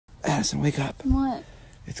Madison, wake up. What?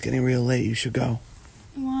 It's getting real late. You should go.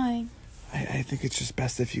 Why? I think it's just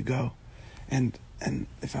best if you go. And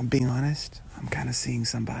if I'm being honest, I'm kind of seeing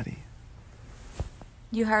somebody.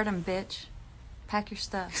 You heard him, bitch. Pack your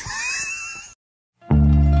stuff.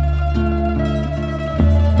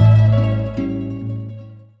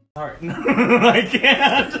 Sorry. No, I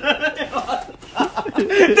can't.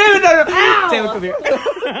 David, David, come here.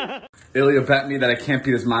 Ilya bet me that I can't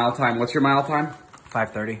beat his mile time. What's your mile time?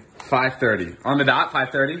 5:30. 5:30. On the dot,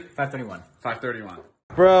 5:30? 5:31. 5:31.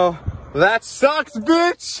 Bro, that sucks,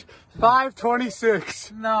 bitch!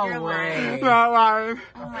 5:26. No way. Not lying.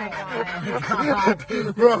 Oh my god.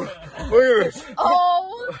 Bro, look at this.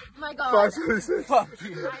 Oh my god. 5:26. Fuck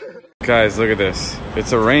you. Guys, look at this.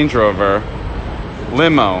 It's a Range Rover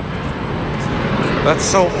limo. That's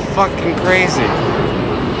so fucking crazy.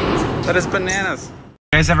 That is bananas.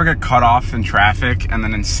 You guys ever get cut off in traffic and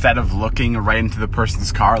then instead of looking right into the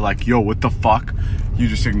person's car like, yo, what the fuck? You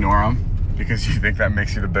just ignore them because you think that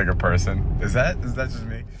makes you the bigger person. Is that just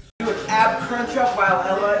me? Do an ab crunch up while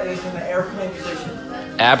Ella is in the airplane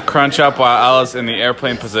position. Ab crunch up while Ella's in the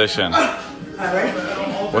airplane position.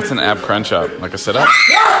 What's an ab crunch up? Like a sit up?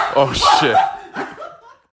 Oh shit.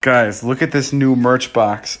 Guys, look at this new merch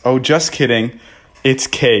box. Oh, just kidding. It's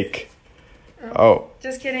cake. Oh.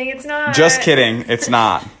 Just kidding, it's not. Just kidding, it's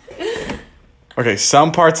not. Okay,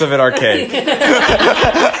 some parts of it are cake.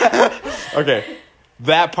 Okay,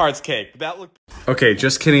 that part's cake. That look. Okay,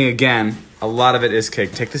 just kidding again. A lot of it is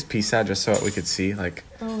cake. Take this piece out just so we could see, like.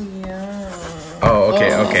 Oh, yeah. Oh,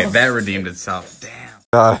 okay, okay. That redeemed itself.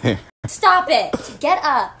 Damn. Stop it. Get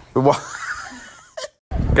up.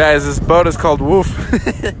 Guys, this boat is called Woof.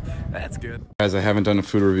 That's good. Guys, I haven't done a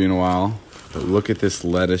food review in a while, but look at this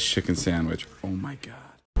lettuce chicken sandwich. Oh my god.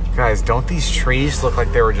 Guys, don't these trees look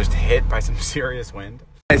like they were just hit by some serious wind?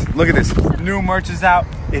 Guys, look at this. New merch is out.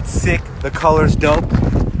 It's sick. The color's dope.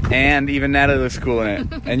 And even Natalie looks cool in it.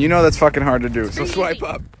 And you know that's fucking hard to do, so swipe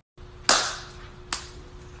up.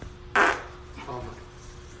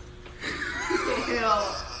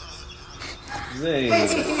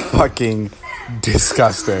 Fucking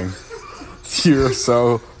disgusting. You're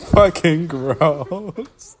so fucking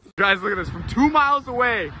gross. Guys, look at this. From 2 miles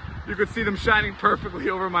away, you could see them shining perfectly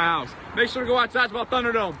over my house. Make sure to go watch Dodgeball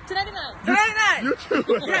Thunderdome. Tonight. Tonight. You too.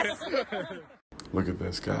 Yes. Look at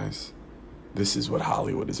this, guys. This is what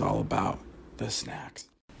Hollywood is all about. The snacks.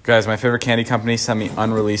 Guys, my favorite candy company sent me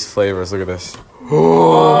unreleased flavors. Look at this.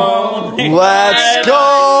 Oh, let's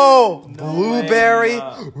go! Blueberry,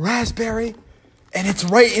 raspberry, and it's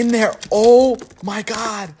right in there. Oh my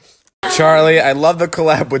god. Charlie, I love the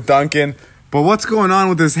collab with Duncan, but what's going on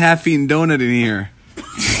with this half-eaten donut in here?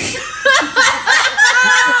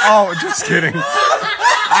 Oh, just kidding.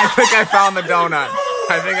 I think I found the donut.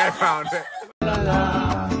 I think I found it.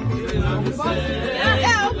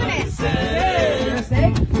 Yeah, open it.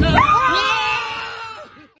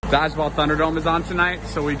 Dodgeball Thunderdome is on tonight,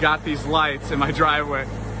 so we got these lights in my driveway.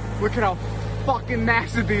 Look at how fucking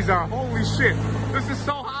massive these are. Holy shit. This is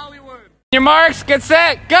so Hollywood. Your marks, get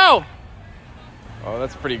set, go! Oh,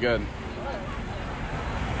 that's pretty good.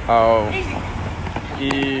 Oh.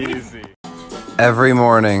 Easy. Every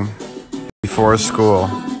morning before school.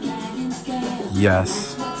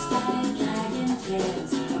 Yes.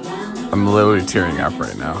 I'm literally tearing up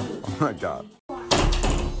right now. Oh my god.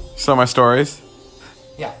 So my stories?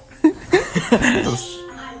 Yeah.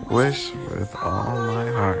 Wish with all my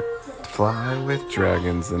heart to fly with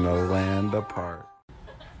dragons in a land apart.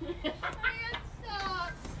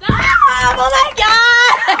 Oh my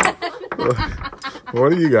god!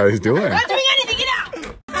 What are you guys doing? Not doing anything, get out!